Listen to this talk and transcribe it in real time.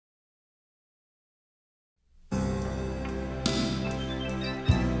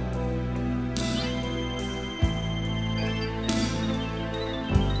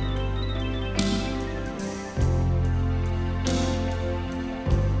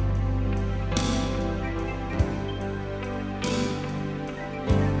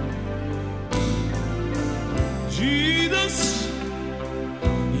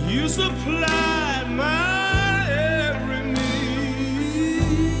supplied my every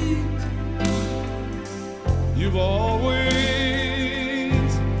need. You've always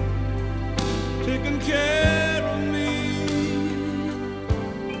taken care of me.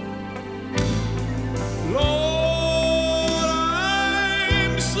 Lord,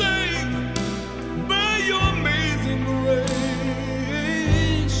 I'm saved by your amazing grace.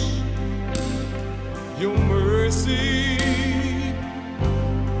 Your mercy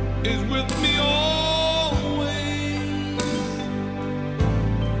is with me always.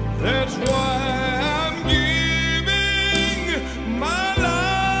 That's why I'm giving my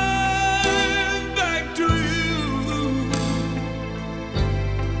life back to you.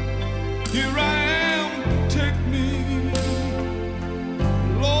 Here I am, take me.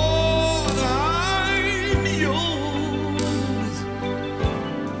 Lord, I'm yours.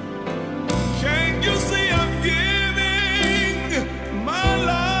 Can't you see I'm giving my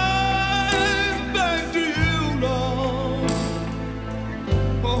life back to you, Lord?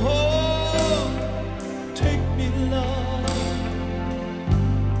 Oh, take me, Lord.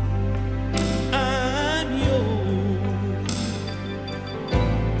 I'm yours.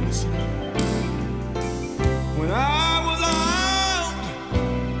 Listen, when I was out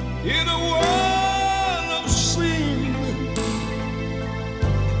in a world of sin,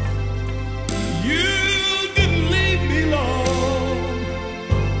 you didn't leave me, Lord.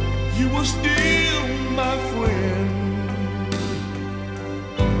 You were still my friend.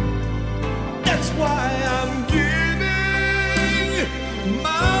 That's why I'm giving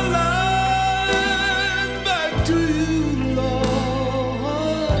my